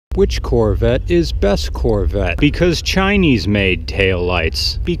Which Corvette is best Corvette? Because Chinese made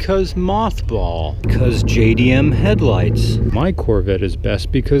taillights. Because mothball. Because JDM headlights. My Corvette is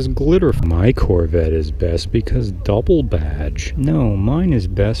best because glitter. My Corvette is best because double badge. No, mine is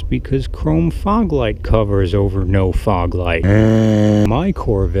best because chrome fog light covers over no fog light. My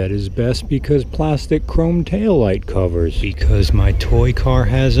Corvette is best because plastic chrome taillight covers. Because my toy car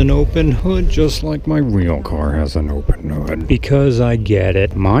has an open hood just like my real car has an open hood. Because I get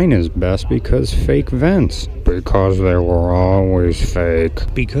it. Mine is best because fake vents. Because they were always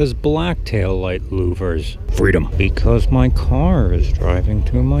fake. Because black taillight louvers. Freedom. Because my car is driving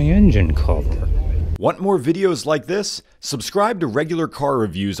to my engine cover. Want more videos like this? Subscribe to Regular Car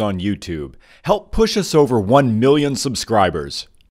Reviews on YouTube. Help push us over 1 million subscribers.